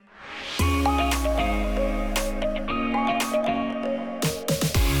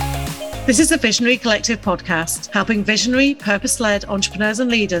This is the Visionary Collective podcast, helping visionary, purpose-led entrepreneurs and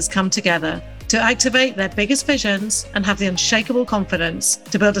leaders come together to activate their biggest visions and have the unshakable confidence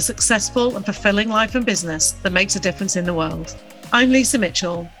to build a successful and fulfilling life and business that makes a difference in the world. I'm Lisa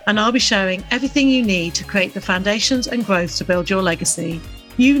Mitchell, and I'll be sharing everything you need to create the foundations and growth to build your legacy.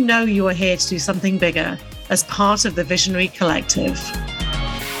 You know you are here to do something bigger as part of the Visionary Collective.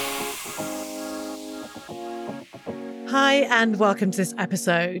 Hi, and welcome to this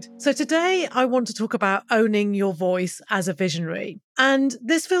episode. So today I want to talk about owning your voice as a visionary. And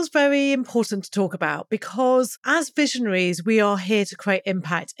this feels very important to talk about because as visionaries, we are here to create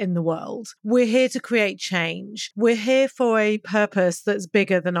impact in the world. We're here to create change. We're here for a purpose that's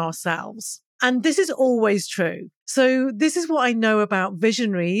bigger than ourselves. And this is always true. So this is what I know about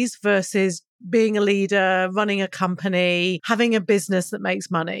visionaries versus being a leader, running a company, having a business that makes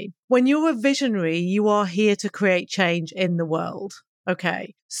money. When you're a visionary, you are here to create change in the world.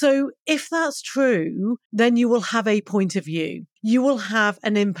 Okay. So if that's true, then you will have a point of view. You will have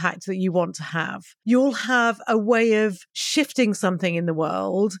an impact that you want to have. You'll have a way of shifting something in the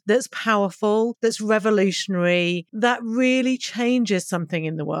world that's powerful, that's revolutionary, that really changes something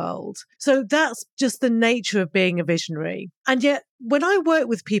in the world. So that's just the nature of being a visionary. And yet, when I work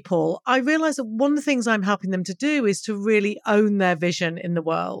with people, I realize that one of the things I'm helping them to do is to really own their vision in the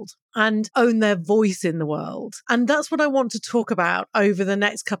world and own their voice in the world. And that's what I want to talk about over the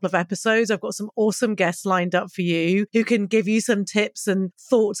next couple of episodes. I've got some awesome guests lined up for you who can give you some tips and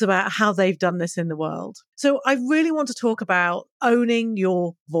thoughts about how they've done this in the world. So I really want to talk about owning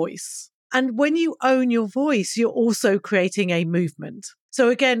your voice. And when you own your voice, you're also creating a movement. So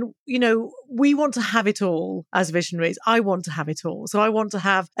again, we want to have it all as visionaries. I want to have it all. So I want to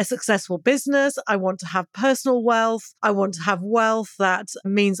have a successful business. I want to have personal wealth. I want to have wealth that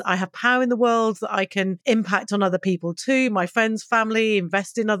means I have power in the world, that I can impact on other people too, my friends, family,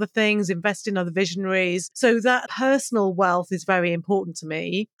 invest in other things, invest in other visionaries. So that personal wealth is very important to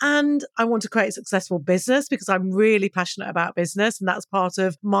me. And I want to create a successful business because I'm really passionate about business. And that's part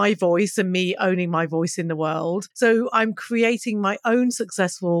of my voice and me owning my voice in the world. So I'm creating my own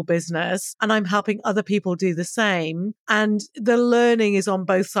successful business and I'm helping other people do the same. And the learning is on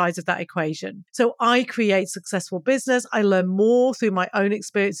both sides of that equation. So I create successful business. I learn more through my own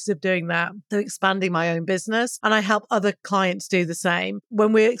experiences of doing that, through expanding my own business. And I help other clients do the same.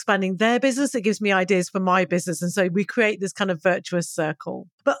 When we're expanding their business, it gives me ideas for my business. And so we create this kind of virtuous circle.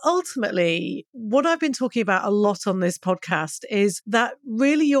 But ultimately, what I've been talking about a lot on this podcast is that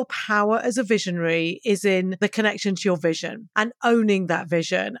really your power as a visionary is in the connection to your vision and owning that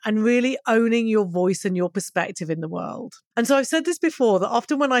vision and really owning your voice and your perspective in the world. And so I've said this before, that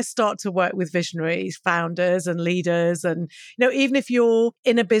often when I start to work with visionaries, founders and leaders, and even if you're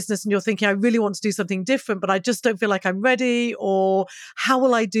in a business and you're thinking, I really want to do something different, but I just don't feel like I'm ready, or how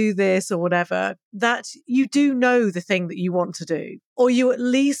will I do this, or whatever, that you do know the thing that you want to do, or you at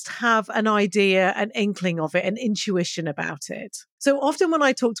least have an idea, an inkling of it, an intuition about it. So often when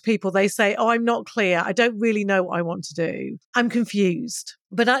I talk to people, they say, oh, I'm not clear. I don't really know what I want to do. I'm confused.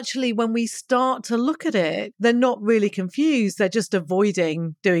 But actually, when we start to look at it, they're not really confused. They're just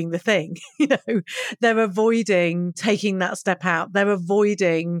avoiding doing the thing. They're avoiding taking that step out. They're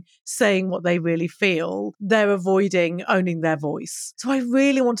avoiding saying what they really feel. They're avoiding owning their voice. So I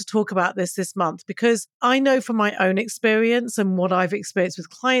really want to talk about this month because I know from my own experience and what I've experienced with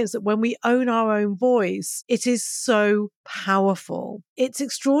clients that when we own our own voice, it is so powerful. It's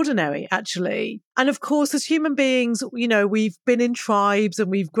extraordinary, actually. And of course, as human beings, we've been in tribes and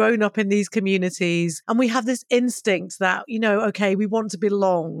we've grown up in these communities and we have this instinct that, okay, we want to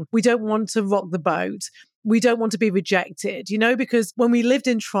belong. We don't want to rock the boat. We don't want to be rejected, because when we lived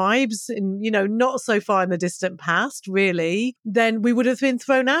in tribes in, not so far in the distant past, really, then we would have been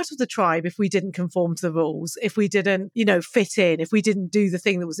thrown out of the tribe if we didn't conform to the rules, if we didn't, fit in, if we didn't do the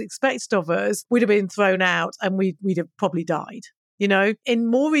thing that was expected of us, we'd have been thrown out and we'd have probably died. In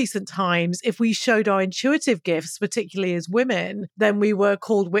more recent times, if we showed our intuitive gifts, particularly as women, then we were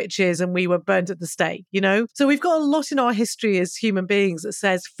called witches and we were burnt at the stake, So we've got a lot in our history as human beings that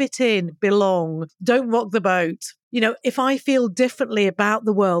says fit in, belong, don't rock the boat. If I feel differently about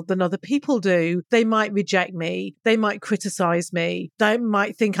the world than other people do, they might reject me. They might criticize me. They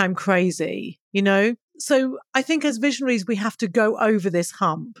might think I'm crazy, So I think as visionaries, we have to go over this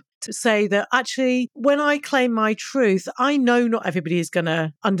hump to say that actually, when I claim my truth, I know not everybody is going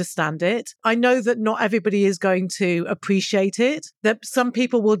to understand it. I know that not everybody is going to appreciate it, that some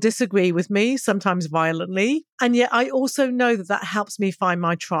people will disagree with me, sometimes violently. And yet I also know that helps me find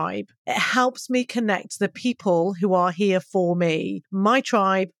my tribe. It helps me connect the people who are here for me, my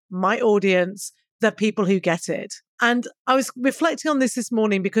tribe, my audience, the people who get it. And I was reflecting on this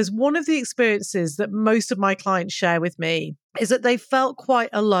morning because one of the experiences that most of my clients share with me is that they felt quite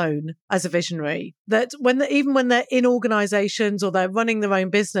alone as a visionary. That even when they're in organizations or they're running their own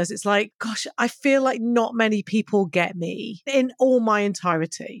business, it's like, gosh, I feel like not many people get me in all my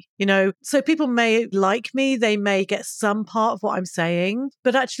entirety, So people may like me, they may get some part of what I'm saying,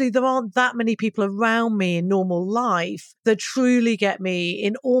 but actually there aren't that many people around me in normal life that truly get me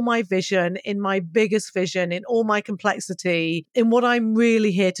in all my vision, in my biggest vision, in all my complexity, in what I'm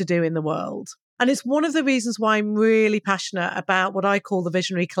really here to do in the world. And it's one of the reasons why I'm really passionate about what I call the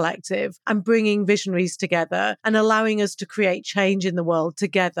Visionary Collective and bringing visionaries together and allowing us to create change in the world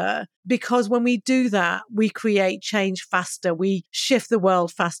together. Because when we do that, we create change faster, we shift the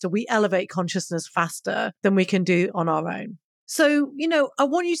world faster, we elevate consciousness faster than we can do on our own. So, I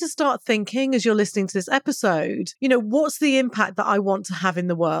want you to start thinking as you're listening to this episode, what's the impact that I want to have in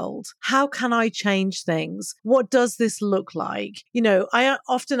the world? How can I change things? What does this look like? I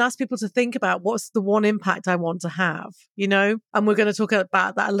often ask people to think about what's the one impact I want to have, and we're going to talk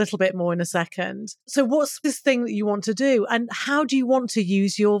about that a little bit more in a second. So what's this thing that you want to do? And how do you want to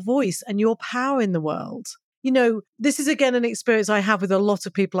use your voice and your power in the world? This is again an experience I have with a lot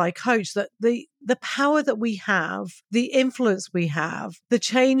of people I coach, that the power that we have, the influence we have, the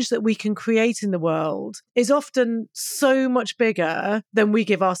change that we can create in the world is often so much bigger than we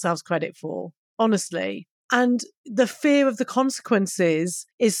give ourselves credit for, honestly. And the fear of the consequences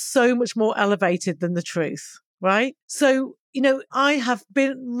is so much more elevated than the truth, right? So I have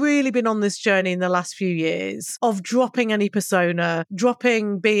really been on this journey in the last few years of dropping any persona,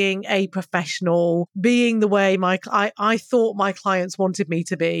 dropping being a professional, being the way I thought my clients wanted me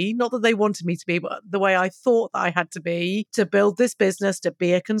to be. Not that they wanted me to be, but the way I thought that I had to be to build this business, to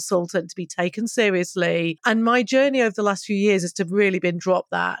be a consultant, to be taken seriously. And my journey over the last few years is to really drop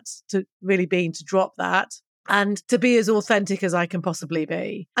that and to be as authentic as I can possibly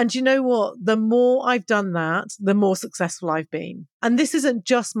be. And you know what? The more I've done that, the more successful I've been. And this isn't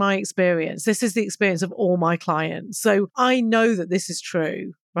just my experience. This is the experience of all my clients. So I know that this is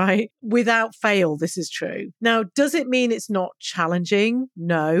true, right? Without fail, this is true. Now, does it mean it's not challenging?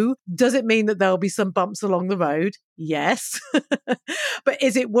 No. Does it mean that there'll be some bumps along the road? Yes. But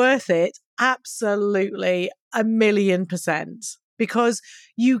is it worth it? Absolutely, 1,000,000%. Because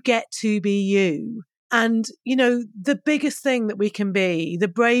you get to be you. And, the biggest thing that we can be, the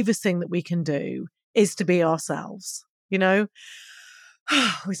bravest thing that we can do is to be ourselves,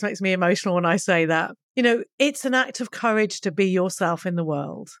 This makes me emotional when I say that. It's an act of courage to be yourself in the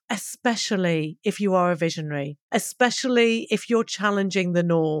world, especially if you are a visionary, especially if you're challenging the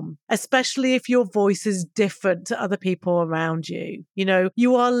norm, especially if your voice is different to other people around you.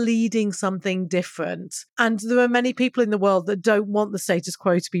 You are leading something different. And there are many people in the world that don't want the status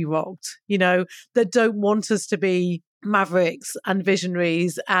quo to be rocked, that don't want us to be mavericks and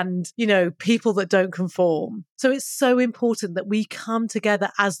visionaries and, people that don't conform. So it's so important that we come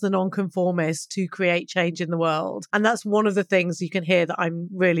together as the nonconformists to create change in the world. And that's one of the things you can hear that I'm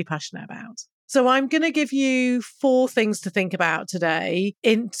really passionate about. So I'm going to give you 4 things to think about today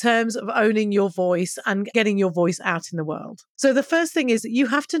in terms of owning your voice and getting your voice out in the world. So the first thing is that you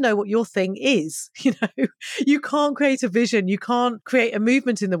have to know what your thing is. You can't create a vision. You can't create a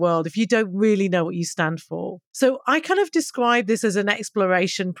movement in the world if you don't really know what you stand for. So I kind of describe this as an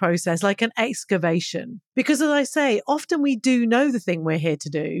exploration process, like an excavation. Because as I say, often we do know the thing we're here to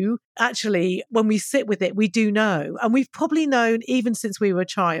do. Actually, when we sit with it, we do know. And we've probably known even since we were a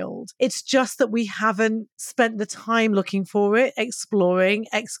child. It's just that we haven't spent the time looking for it, exploring,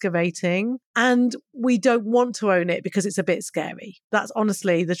 excavating, and we don't want to own it because it's a bit scary. That's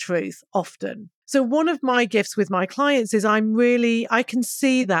honestly the truth often. So one of my gifts with my clients is I can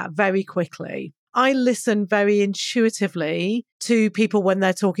see that very quickly. I listen very intuitively to people when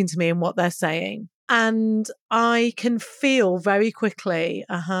they're talking to me and what they're saying. And I can feel very quickly,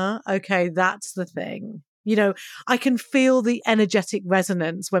 okay, that's the thing. I can feel the energetic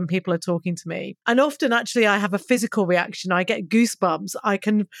resonance when people are talking to me. And often, actually, I have a physical reaction. I get goosebumps. I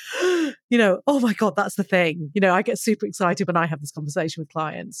can, oh my God, that's the thing. I get super excited when I have this conversation with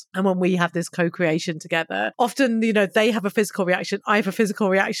clients. And when we have this co-creation together, often, they have a physical reaction. I have a physical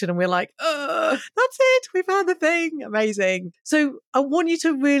reaction. And we're like, that's it. We found the thing. Amazing. So I want you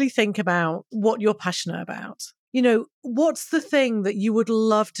to really think about what you're passionate about. What's the thing that you would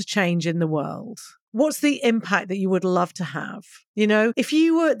love to change in the world? What's the impact that you would love to have? If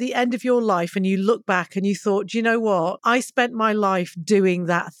you were at the end of your life and you look back and you thought, do you know what? I spent my life doing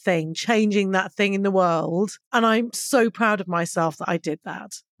that thing, changing that thing in the world. And I'm so proud of myself that I did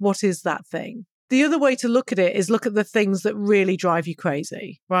that. What is that thing? The other way to look at it is look at the things that really drive you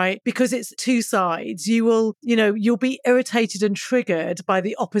crazy, right? Because it's two sides. You'll be irritated and triggered by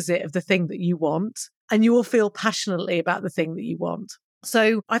the opposite of the thing that you want, and you will feel passionately about the thing that you want.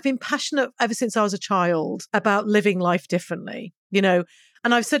 So I've been passionate ever since I was a child about living life differently, and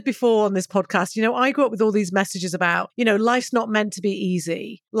I've said before on this podcast, I grew up with all these messages about, life's not meant to be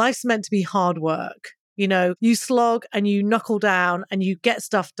easy. Life's meant to be hard work. You slog and you knuckle down and you get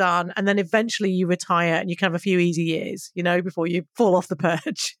stuff done. And then eventually you retire and you can have a few easy years, before you fall off the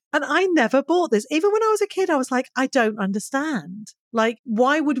perch. And I never bought this. Even when I was a kid, I was like, I don't understand. Like,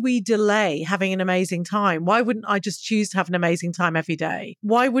 why would we delay having an amazing time? Why wouldn't I just choose to have an amazing time every day?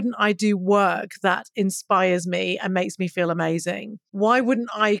 Why wouldn't I do work that inspires me and makes me feel amazing? Why wouldn't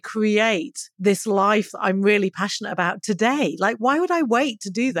I create this life that I'm really passionate about today? Like, why would I wait to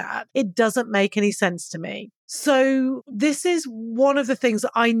do that? It doesn't make any sense to me. So this is one of the things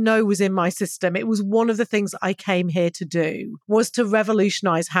that I know was in my system. It was one of the things I came here to do, was to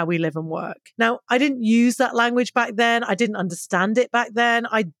revolutionize how we live and work. Now, I didn't use that language back then. I didn't understand it back then.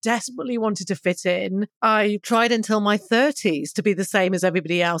 I desperately wanted to fit in. I tried until my 30s to be the same as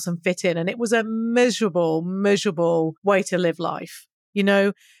everybody else and fit in. And it was a miserable, miserable way to live life.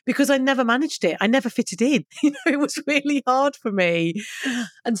 Because I never managed it. I never fitted in. It was really hard for me.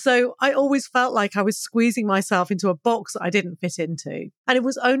 And so I always felt like I was squeezing myself into a box that I didn't fit into. And it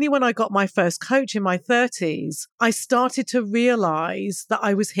was only when I got my first coach in my 30s, I started to realize that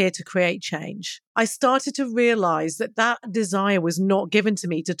I was here to create change. I started to realize that that desire was not given to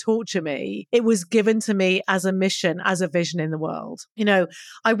me to torture me. It was given to me as a mission, as a vision in the world.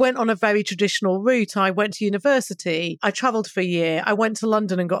 I went on a very traditional route. I went to university. I traveled for a year. I went to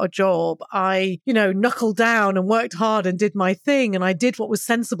London and got a job. I, knuckled down and worked hard and did my thing. And I did what was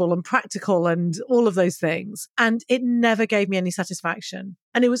sensible and practical and all of those things. And it never gave me any satisfaction.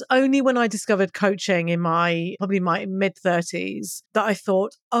 And it was only when I discovered coaching in probably my mid 30s that I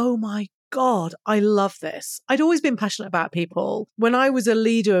thought, oh my God, I love this. I'd always been passionate about people. When I was a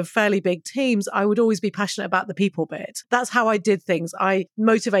leader of fairly big teams, I would always be passionate about the people bit. That's how I did things. I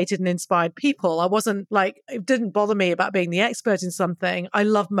motivated and inspired people. I wasn't it didn't bother me about being the expert in something. I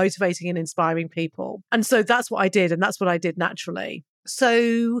loved motivating and inspiring people. And so that's what I did. And that's what I did naturally.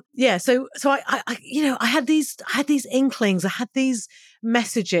 So yeah, so I had these inklings, I had these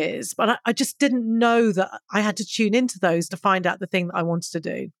messages, but I just didn't know that I had to tune into those to find out the thing that I wanted to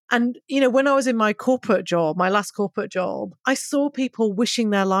do. And, when I was in my last corporate job, I saw people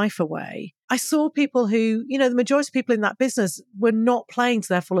wishing their life away. I saw people who, the majority of people in that business were not playing to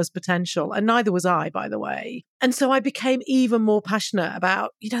their fullest potential. And neither was I, by the way. And so I became even more passionate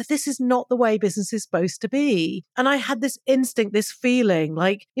about, this is not the way business is supposed to be. And I had this instinct, this feeling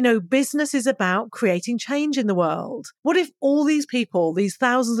like, business is about creating change in the world. What if all these people, these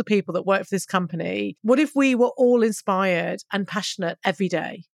thousands of people that work for this company, what if we were all inspired and passionate every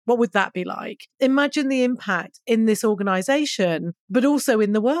day? What would that be like? Imagine the impact in this organization, but also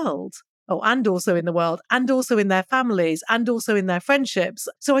in the world. And also in the world, and also in their families, and also in their friendships.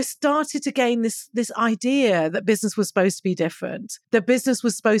 So I started to gain this idea that business was supposed to be different, that business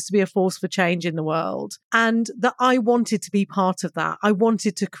was supposed to be a force for change in the world, and that I wanted to be part of that. I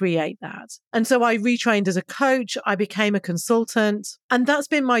wanted to create that. And so I retrained as a coach. I became a consultant. And that's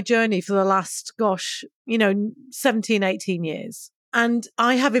been my journey for the last, 17, 18 years. And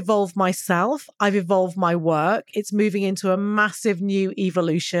I have evolved myself. I've evolved my work. It's moving into a massive new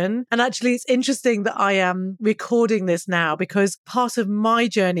evolution. And actually, it's interesting that I am recording this now because part of my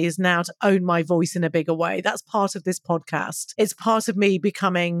journey is now to own my voice in a bigger way. That's part of this podcast. It's part of me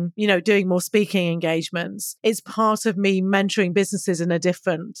becoming, doing more speaking engagements. It's part of me mentoring businesses in a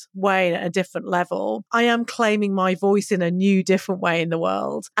different way, at a different level. I am claiming my voice in a new, different way in the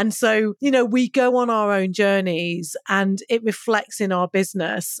world. And so, we go on our own journeys and it reflects in our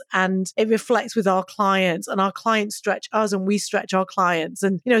business and it reflects with our clients, and our clients stretch us and we stretch our clients.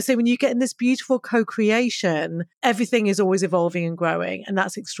 And, so when you get in this beautiful co-creation, everything is always evolving and growing, and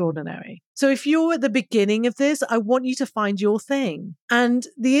that's extraordinary. So if you're at the beginning of this, I want you to find your thing. And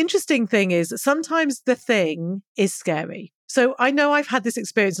the interesting thing is that sometimes the thing is scary. So I know I've had this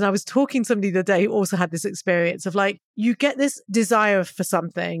experience, and I was talking to somebody the other day who also had this experience of you get this desire for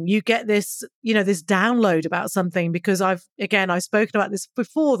something, you get this, this download about something, because I've spoken about this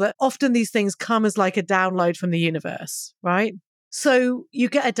before, that often these things come as like a download from the universe, right? So you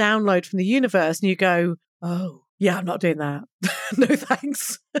get a download from the universe and you go, oh, yeah, I'm not doing that. No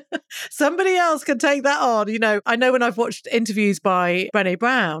thanks. Somebody else can take that on. I know when I've watched interviews by Brené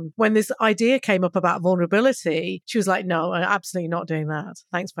Brown, when this idea came up about vulnerability, she was like, no, I'm absolutely not doing that.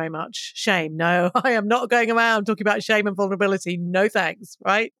 Thanks very much. Shame. No, I am not going around talking about shame and vulnerability. No thanks.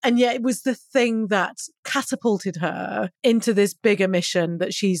 Right. And yet it was the thing that catapulted her into this bigger mission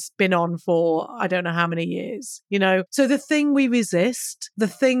that she's been on for I don't know how many years, So the thing we resist, the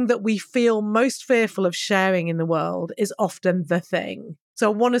thing that we feel most fearful of sharing in the world is often the thing.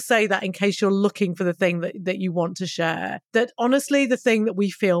 So I want to say that in case you're looking for the thing that you want to share, that honestly, the thing that we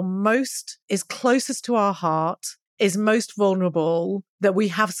feel most is closest to our heart, is most vulnerable, that we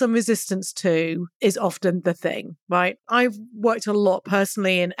have some resistance to, is often the thing, right? I've worked a lot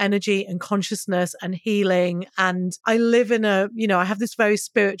personally in energy and consciousness and healing. And I live in I have this very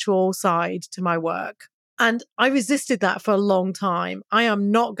spiritual side to my work. And I resisted that for a long time. I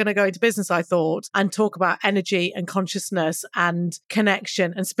am not going to go into business, I thought, and talk about energy and consciousness and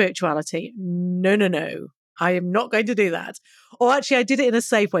connection and spirituality. No, no, no. I am not going to do that. Or actually, I did it in a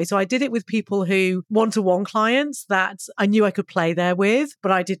safe way. So I did it with people who one-to-one clients that I knew I could play there with,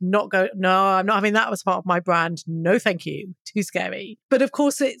 but I did not go, no, I'm not having that as part of my brand. No, thank you. Too scary. But of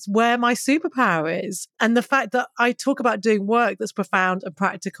course, it's where my superpower is. And the fact that I talk about doing work that's profound and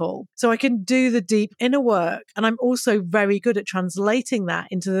practical. So I can do the deep inner work. And I'm also very good at translating that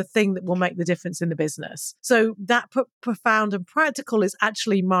into the thing that will make the difference in the business. So that profound and practical is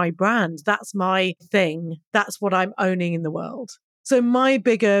actually my brand. That's my thing. That's what I'm owning in the world. So my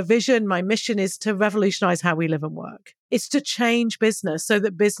bigger vision, my mission is to revolutionize how we live and work. It's to change business so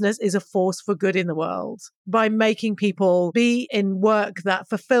that business is a force for good in the world by making people be in work that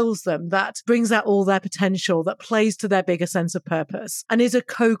fulfills them, that brings out all their potential, that plays to their bigger sense of purpose and is a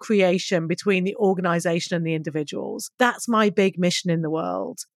co-creation between the organization and the individuals. That's my big mission in the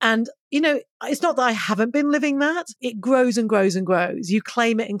world. And it's not that I haven't been living that. It grows and grows and grows. You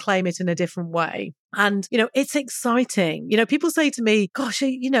claim it in a different way. And, it's exciting. People say to me, gosh,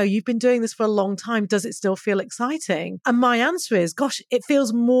 you've been doing this for a long time. Does it still feel exciting? And my answer is, gosh, it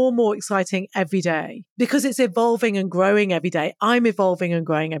feels more and more exciting every day because it's evolving and growing every day. I'm evolving and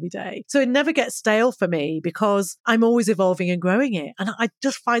growing every day. So it never gets stale for me because I'm always evolving and growing it. And I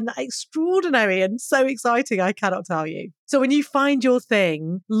just find that extraordinary and so exciting. I cannot tell you. So when you find your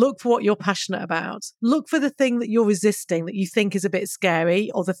thing, look for what you're passionate about. Look for the thing that you're resisting that you think is a bit scary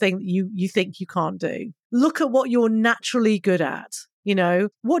or the thing that you think you can't do. Look at what you're naturally good at.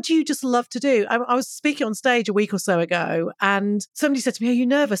 What do you just love to do? I was speaking on stage a week or so ago and somebody said to me, are you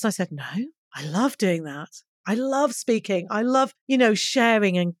nervous? And I said, no, I love doing that. I love speaking. I love,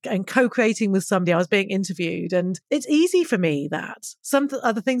 sharing and co-creating with somebody. I was being interviewed and it's easy for me that. Some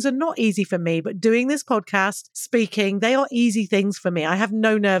other things are not easy for me, but doing this podcast, speaking, they are easy things for me. I have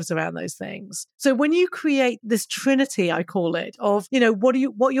no nerves around those things. So when you create this trinity, I call it, of,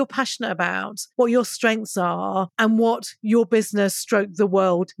 what you're passionate about, what your strengths are and what your business stroke the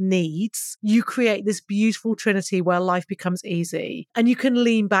world needs, you create this beautiful trinity where life becomes easy and you can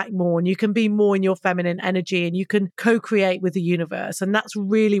lean back more and you can be more in your feminine energy and you can co-create with the universe. And that's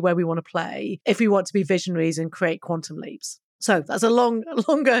really where we want to play if we want to be visionaries and create quantum leaps. So that's a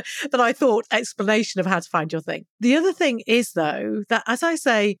longer than I thought explanation of how to find your thing. The other thing is, though, that as I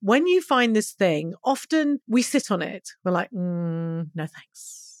say, when you find this thing, often we sit on it. We're like, no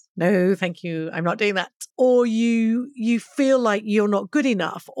thanks. No, thank you. I'm not doing that. Or you feel like you're not good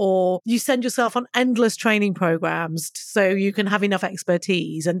enough, or you send yourself on endless training programs so you can have enough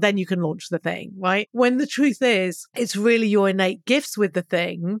expertise and then you can launch the thing, right? When the truth is, it's really your innate gifts with the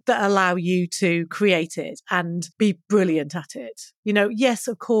thing that allow you to create it and be brilliant at it. Yes,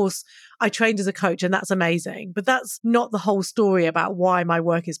 of course, I trained as a coach and that's amazing, but that's not the whole story about why my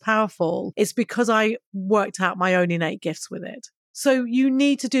work is powerful. It's because I worked out my own innate gifts with it. So you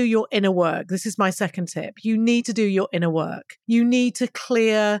need to do your inner work. This is my second tip. You need to do your inner work. You need to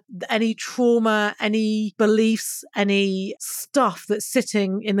clear any trauma, any beliefs, any stuff that's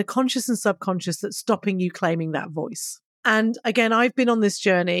sitting in the conscious and subconscious that's stopping you claiming that voice. And again, I've been on this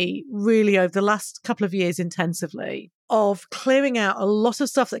journey really over the last couple of years intensively of clearing out a lot of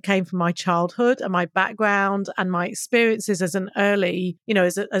stuff that came from my childhood and my background and my experiences as an early,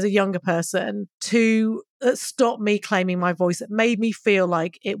 as a younger person to stop me claiming my voice. That made me feel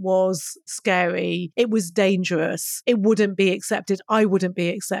like it was scary. It was dangerous. It wouldn't be accepted. I wouldn't be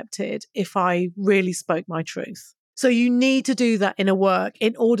accepted if I really spoke my truth. So you need to do that inner work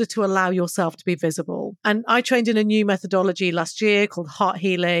in order to allow yourself to be visible. And I trained in a new methodology last year called heart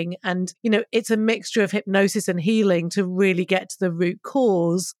healing. And, it's a mixture of hypnosis and healing to really get to the root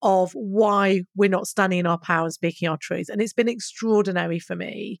cause of why we're not standing in our power and speaking our truth. And it's been extraordinary for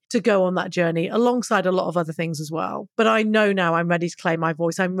me to go on that journey alongside a lot of other things as well. But I know now I'm ready to claim my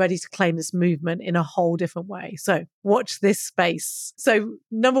voice. I'm ready to claim this movement in a whole different way. So watch this space. So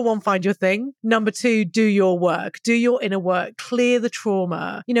number one, find your thing. Number two, do your work, do your inner work, clear the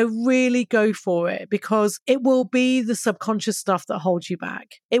trauma, really go for it, because it will be the subconscious stuff that holds you back.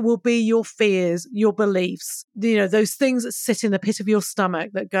 It will be your fears, your beliefs, those things that sit in the pit of your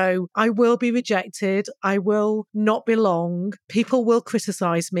stomach that go, I will be rejected. I will not belong. People will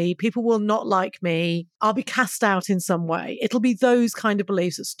criticize me. People will not like me. I'll be cast out in some way. It'll be those kind of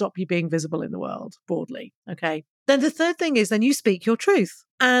beliefs that stop you being visible in the world broadly. Okay. Then the third thing is then you speak your truth.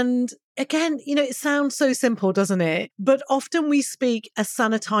 And again, it sounds so simple, doesn't it? But often we speak a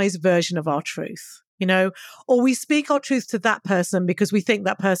sanitized version of our truth, or we speak our truth to that person because we think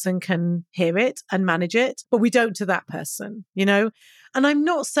that person can hear it and manage it, but we don't to that person, And I'm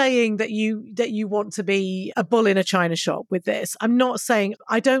not saying that you want to be a bull in a china shop with this. I'm not saying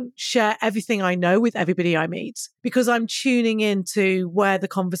I don't share everything I know with everybody I meet, because I'm tuning into where the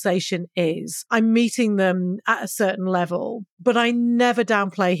conversation is. I'm meeting them at a certain level, but I never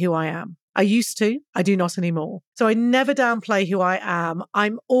downplay who I am. I used to, I do not anymore. So I never downplay who I am.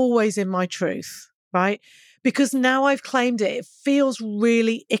 I'm always in my truth, right? Because now I've claimed it, it feels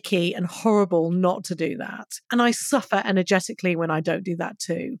really icky and horrible not to do that. And I suffer energetically when I don't do that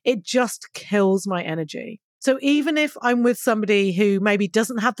too. It just kills my energy. So even if I'm with somebody who maybe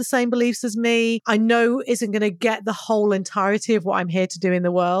doesn't have the same beliefs as me, I know isn't going to get the whole entirety of what I'm here to do in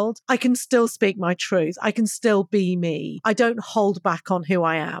the world, I can still speak my truth. I can still be me. I don't hold back on who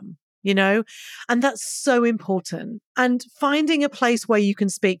I am. And that's so important. And finding a place where you can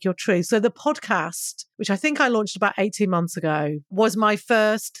speak your truth. So the podcast, which I think I launched about 18 months ago, was my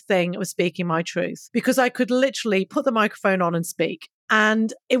first thing of speaking my truth, because I could literally put the microphone on and speak.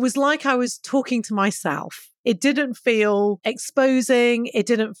 And it was like I was talking to myself. It didn't feel exposing. It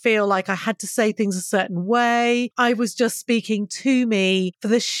didn't feel like I had to say things a certain way. I was just speaking to me for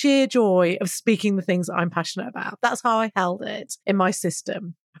the sheer joy of speaking the things that I'm passionate about. That's how I held it in my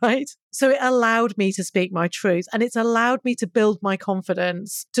system. Right? So it allowed me to speak my truth, and it's allowed me to build my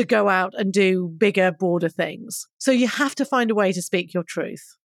confidence to go out and do bigger, broader things. So you have to find a way to speak your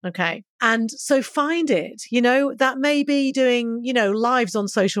truth. Okay. And so find it, that may be doing, lives on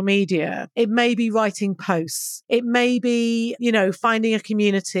social media. It may be writing posts. It may be, finding a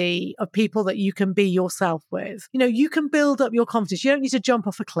community of people that you can be yourself with. You can build up your confidence. You don't need to jump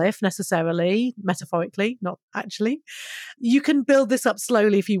off a cliff necessarily, metaphorically, not actually. You can build this up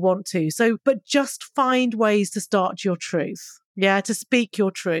slowly if you want to. So, but just find ways to start your truth. Yeah, to speak your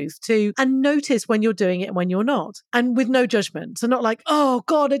truth, and notice when you're doing it and when you're not, and with no judgment. So not like, oh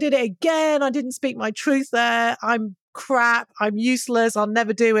God, I did it again. I didn't speak my truth there. I'm crap. I'm useless. I'll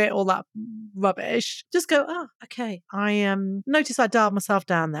never do it. All that rubbish. Just go, okay. I notice I dialed myself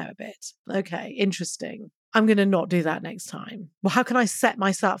down there a bit. Okay, interesting. I'm going to not do that next time. Well, how can I set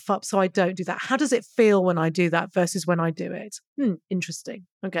myself up so I don't do that? How does it feel when I do that versus when I do it? Interesting.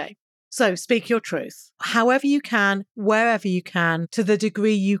 Okay. So speak your truth, however you can, wherever you can, to the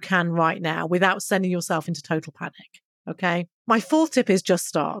degree you can right now, without sending yourself into total panic. Okay. My fourth tip is just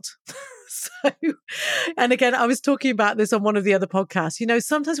start. And again, I was talking about this on one of the other podcasts.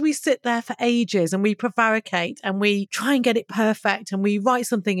 Sometimes we sit there for ages and we prevaricate and we try and get it perfect, and we write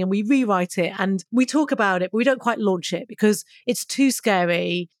something and we rewrite it and we talk about it, but we don't quite launch it because it's too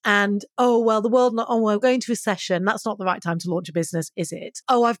scary. And, we're going to a session. That's not the right time to launch a business, is it?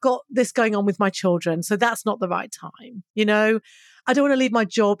 Oh, I've got this going on with my children, so that's not the right time. I don't want to leave my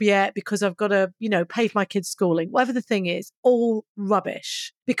job yet because I've got to, pay for my kids' schooling. Whatever the thing is, all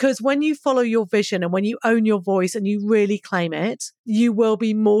rubbish. Because when you follow your vision and when you own your voice and you really claim it, you will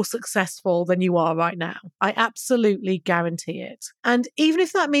be more successful than you are right now. I absolutely guarantee it. And even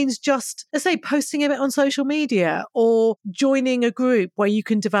if that means just, let's say, posting a bit on social media, or joining a group where you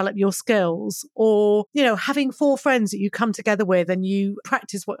can develop your skills, or, having 4 friends that you come together with and you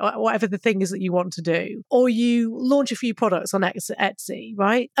practice whatever the thing is that you want to do, or you launch a few products on Etsy,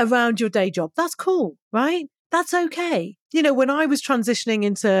 right? Around your day job. That's cool, right? That's okay. When I was transitioning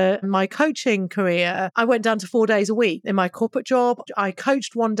into my coaching career, I went down to 4 days a week in my corporate job. I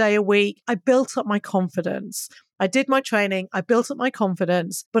coached 1 day a week. I built up my confidence. I did my training. I built up my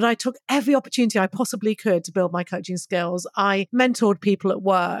confidence, but I took every opportunity I possibly could to build my coaching skills. I mentored people at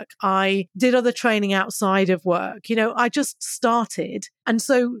work. I did other training outside of work. I just started. And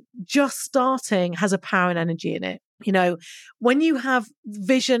so just starting has a power and energy in it. When you have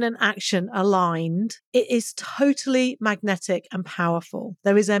vision and action aligned, it is totally magnetic and powerful.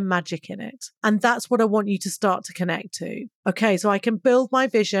 There is a magic in it. And that's what I want you to start to connect to. Okay, so I can build my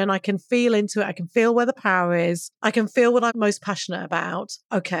vision. I can feel into it. I can feel where the power is. I can feel what I'm most passionate about.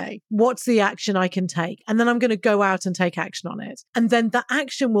 Okay, what's the action I can take? And then I'm going to go out and take action on it. And then that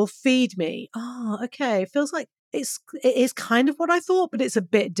action will feed me. Oh, okay. It feels like it is kind of what I thought, but it's a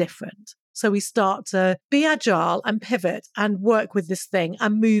bit different. So we start to be agile and pivot and work with this thing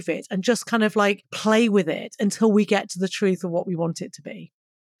and move it and just kind of like play with it until we get to the truth of what we want it to be.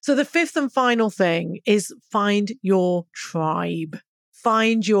 So the fifth and final thing is find your tribe,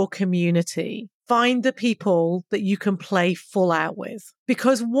 find your community, find the people that you can play full out with.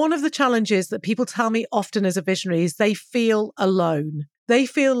 Because one of the challenges that people tell me often as a visionary is they feel alone. They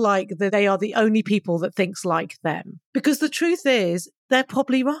feel like that they are the only people that thinks like them. Because the truth is, they're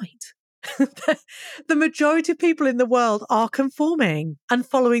probably right. The majority of people in the world are conforming and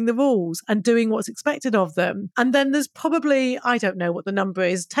following the rules and doing what's expected of them. And then there's probably, I don't know what the number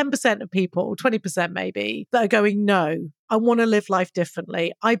is, 10% of people, 20% maybe, that are going, no, I want to live life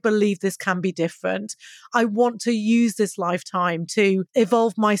differently. I believe this can be different. I want to use this lifetime to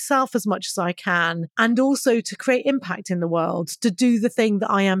evolve myself as much as I can and also to create impact in the world, to do the thing that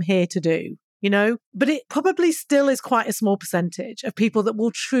I am here to do. But it probably still is quite a small percentage of people that will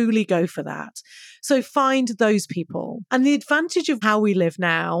truly go for that. So find those people. And the advantage of how we live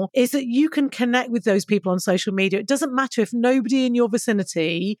now is that you can connect with those people on social media. It doesn't matter if nobody in your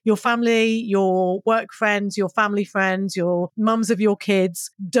vicinity, your family, your work friends, your family friends, your mums of your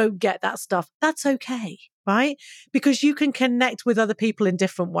kids don't get that stuff. That's okay, right? Because you can connect with other people in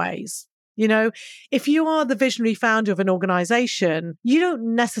different ways. If you are the visionary founder of an organization, you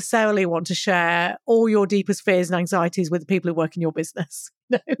don't necessarily want to share all your deepest fears and anxieties with the people who work in your business.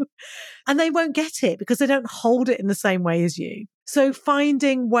 No. And they won't get it because they don't hold it in the same way as you. So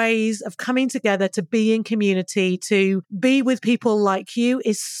finding ways of coming together to be in community, to be with people like you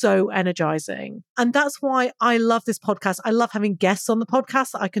is so energizing. And that's why I love this podcast. I love having guests on the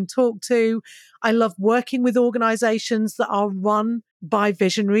podcast that I can talk to. I love working with organizations that are run by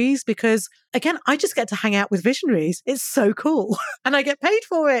visionaries because, again, I just get to hang out with visionaries. It's so cool. And I get paid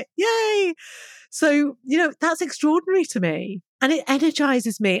for it. Yay. So, that's extraordinary to me. And it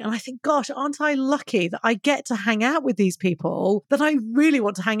energizes me. And I think, gosh, aren't I lucky that I get to hang out with these people that I really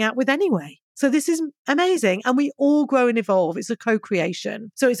want to hang out with anyway? So this is amazing. And we all grow and evolve. It's a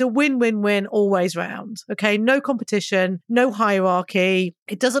co-creation. So it's a win-win-win always round. Okay. No competition, no hierarchy.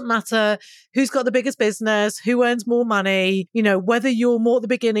 It doesn't matter who's got the biggest business, who earns more money, whether you're more at the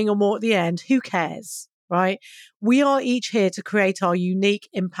beginning or more at the end, who cares? Right? We are each here to create our unique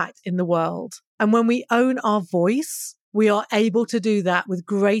impact in the world. And when we own our voice, we are able to do that with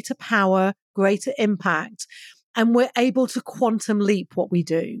greater power, greater impact, and we're able to quantum leap what we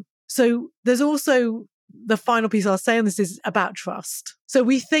do. So there's also the final piece I'll say on this is about trust. So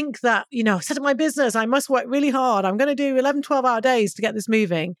we think that, set up my business, I must work really hard. I'm going to do 11, 12-hour days to get this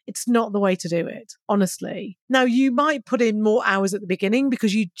moving. It's not the way to do it, honestly. Now, you might put in more hours at the beginning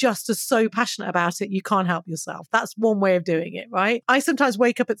because you just are so passionate about it, you can't help yourself. That's one way of doing it, right? I sometimes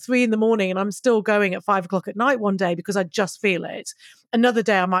wake up at 3 a.m. and I'm still going at 5 o'clock at night one day because I just feel it. Another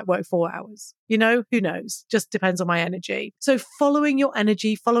day I might work 4 hours. Who knows? Just depends on my energy. So following your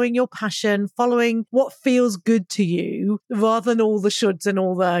energy, following your passion, following what feels good to you rather than all the shoulds and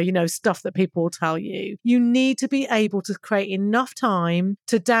all the, stuff that people will tell you. You need to be able to create enough time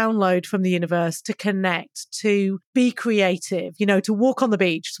to download from the universe, to connect, to be creative, to walk on the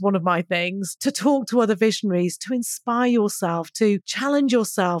beach is one of my things, to talk to other visionaries, to inspire yourself, to challenge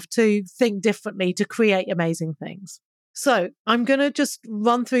yourself, to think differently, to create amazing things. So I'm going to just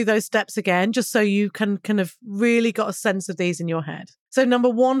run through those steps again, just so you can kind of really got a sense of these in your head. So number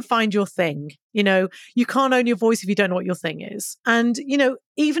one, find your thing. You can't own your voice if you don't know what your thing is. And,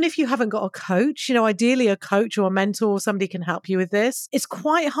 even if you haven't got a coach, ideally a coach or a mentor or somebody can help you with this. It's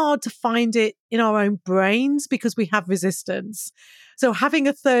quite hard to find it in our own brains because we have resistance. So having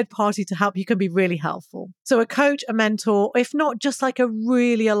a third party to help you can be really helpful. So a coach, a mentor, if not just like a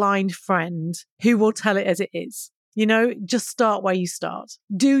really aligned friend who will tell it as it is. Just start where you start.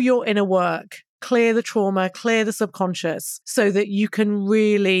 Do your inner work, clear the trauma, clear the subconscious so that you can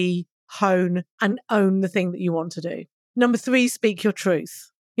really hone and own the thing that you want to do. Number 3, speak your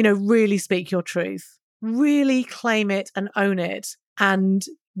truth. Really speak your truth. Really claim it and own it, and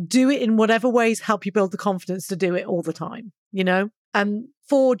do it in whatever ways help you build the confidence to do it all the time, And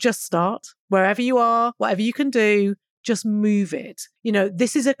 4, just start. Wherever you are, whatever you can do, just move it.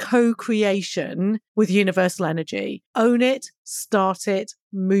 This is a co-creation with universal energy. Own it, start it,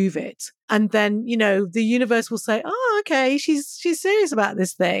 move it. And then, the universe will say, oh, okay, she's serious about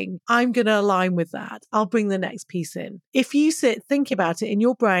this thing. I'm going to align with that. I'll bring the next piece in. If you sit, think about it in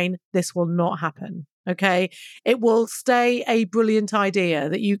your brain, this will not happen. Okay. It will stay a brilliant idea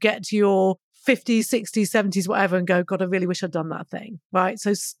that you get to your 50s, 60s, 70s, whatever, and go, God, I really wish I'd done that thing. Right.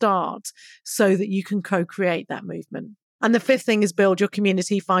 So start so that you can co-create that movement. And the 5th thing is build your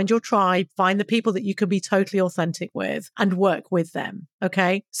community, find your tribe, find the people that you can be totally authentic with and work with them.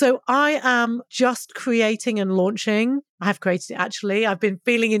 Okay. So I am just creating and launching. I have created it actually. I've been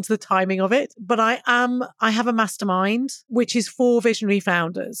feeling into the timing of it, but I have a mastermind, which is for visionary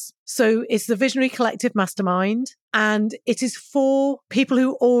founders. So it's the Visionary Collective Mastermind, and it is for people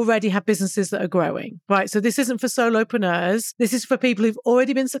who already have businesses that are growing, right? So this isn't for solopreneurs. This is for people who've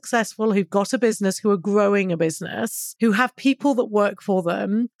already been successful, who've got a business, who are growing a business, who have people that work for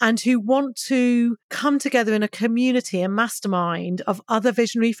them, and who want to come together in a community, a mastermind of other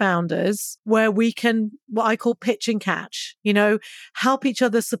visionary founders where we can, what I call pitch and catch, help each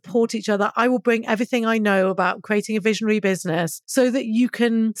other, support each other. I will bring everything I know about creating a visionary business so that you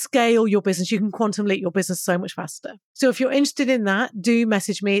can scale your business. You can quantum leap your business so much faster. So if you're interested in that, do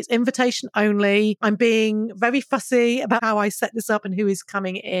message me. It's invitation only. I'm being very fussy about how I set this up and who is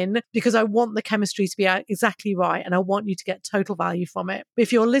coming in because I want the chemistry to be exactly right. And I want you to get total value from it. But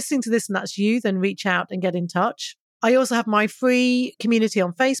if you're listening to this and that's you, then reach out and get in touch. I also have my free community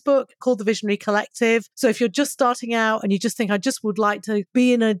on Facebook called the Visionary Collective. So if you're just starting out and you just think, I just would like to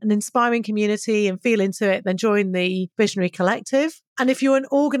be in an inspiring community and feel into it, then join the Visionary Collective. And if you're an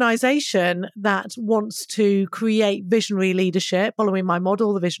organization that wants to create visionary leadership following my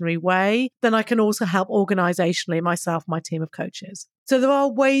model, the Visionary Way, then I can also help organizationally myself, my team of coaches. So there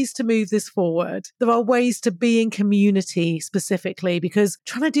are ways to move this forward. There are ways to be in community specifically, because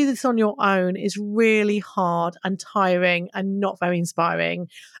trying to do this on your own is really hard and tiring and not very inspiring,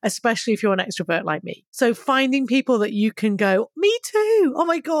 especially if you're an extrovert like me. So finding people that you can go, me too. Oh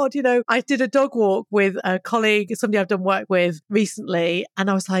my God. I did a dog walk with a colleague, somebody I've done work with recently. And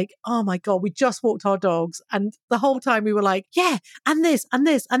I was like, oh my God, we just walked our dogs. And the whole time we were like, yeah, and this, and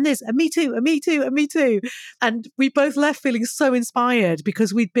this, and this, and me too, and me too, and me too. And we both left feeling so inspired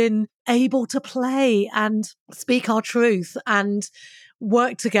because we'd been able to play and speak our truth and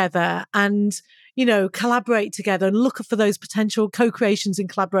work together and, collaborate together and look for those potential co-creations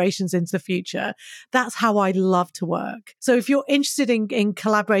and collaborations into the future. That's how I love to work. So if you're interested in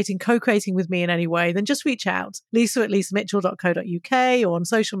collaborating, co-creating with me in any way, then just reach out. Lisa@lisamitchell.co.uk or on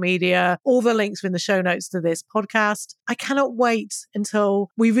social media. All the links are in the show notes to this podcast. I cannot wait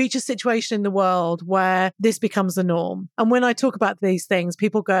until we reach a situation in the world where this becomes the norm. And when I talk about these things,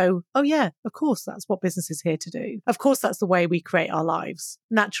 people go, oh yeah, of course, that's what business is here to do. Of course, that's the way we create our lives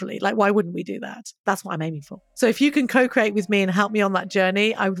naturally. Like, why wouldn't we do that? That's what I'm aiming for. So if you can co-create with me and help me on that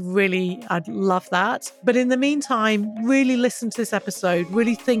journey, I'd love that. But in the meantime, really listen to this episode,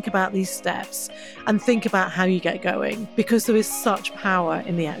 really think about these steps and think about how you get going, because there is such power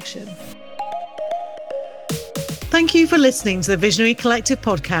in the action. Thank you for listening to the Visionary Collective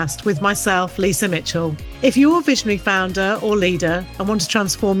podcast with myself, Lisa Mitchell. If you're a visionary founder or leader and want to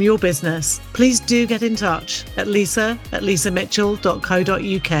transform your business, please do get in touch at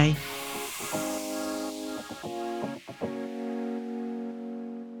lisa@lisamitchell.co.uk.